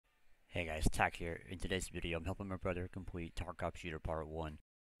Hey guys, THICC here. In today's video, I'm helping my brother complete Tarkov Shooter Part 1.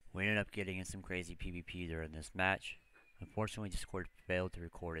 We ended up getting in some crazy PvP during this match. Unfortunately, Discord failed to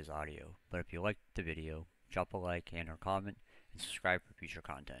record his audio. But if you liked the video, drop a like and or comment, and subscribe for future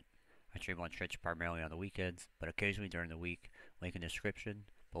content. I stream on Twitch primarily on the weekends, but occasionally during the week. Link in the description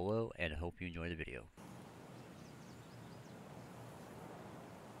below, and I hope you enjoy the video.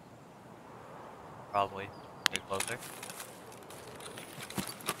 Probably. Get closer.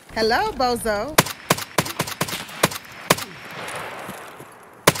 Hello, Bozo.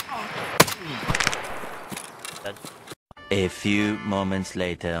 Dead. A few moments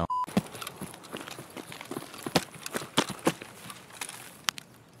later.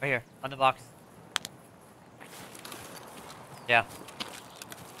 Right here, on the box. Yeah.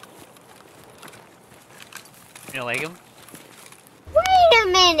 You gonna leg him? Wait a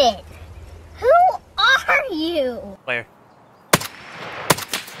minute! Who are you? Player.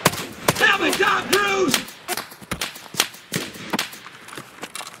 Tell me, Tom Cruise!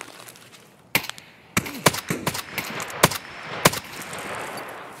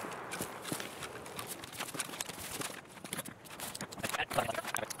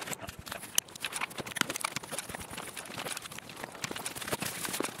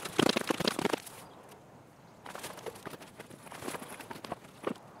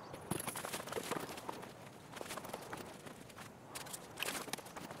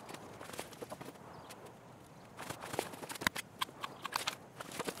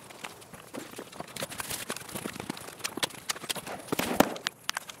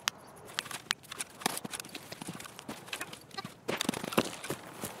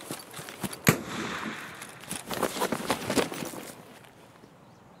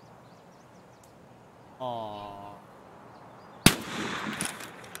 Aww.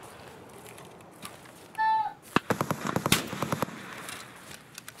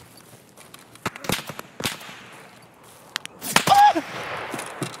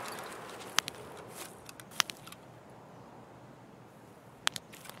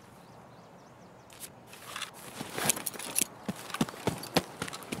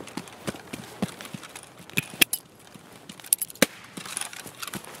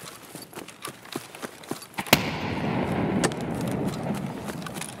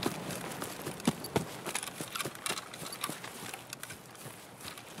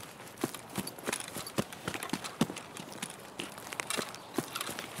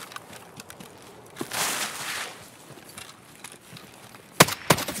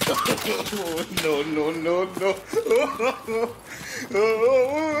 No, no, no, no.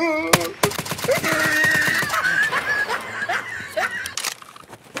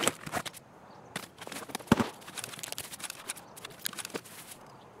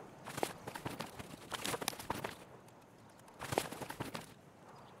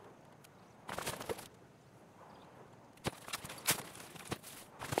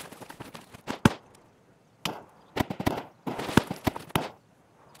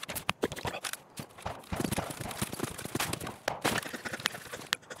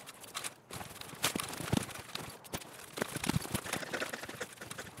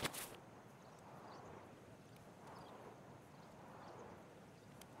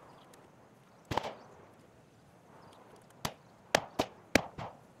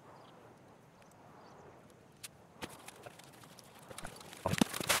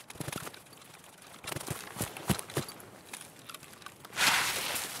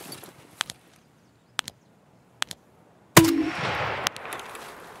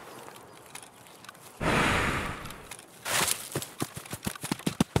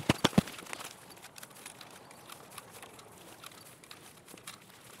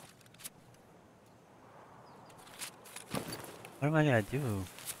 What am I gonna do?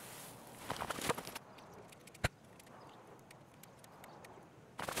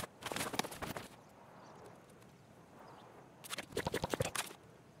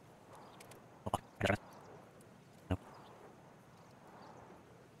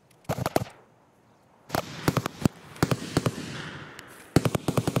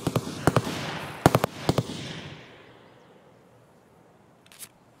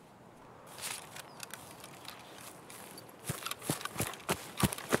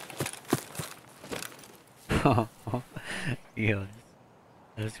 Yo,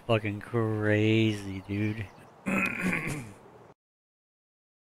 that's fucking crazy, dude.